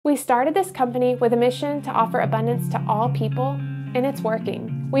We started this company with a mission to offer abundance to all people, and it's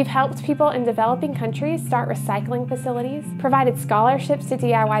working. We've helped people in developing countries start recycling facilities, provided scholarships to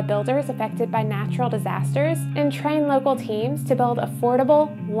DIY builders affected by natural disasters, and trained local teams to build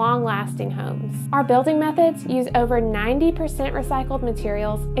affordable, long-lasting homes. Our building methods use over 90% recycled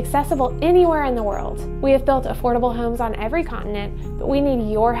materials accessible anywhere in the world. We have built affordable homes on every continent, but we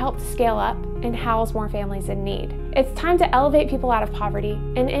need your help to scale up and house more families in need. It's time to elevate people out of poverty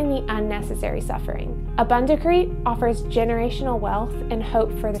and end the unnecessary suffering. Aircrete offers generational wealth and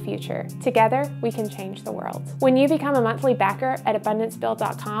hope for the future. Together, we can change the world. When you become a monthly backer at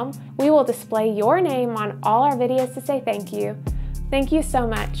abundancebuild.com, we will display your name on all our videos to say thank you. Thank you so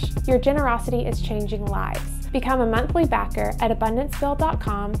much. Your generosity is changing lives. Become a monthly backer at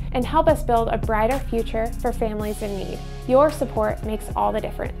abundancebuild.com and help us build a brighter future for families in need. Your support makes all the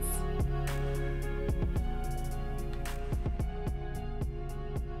difference.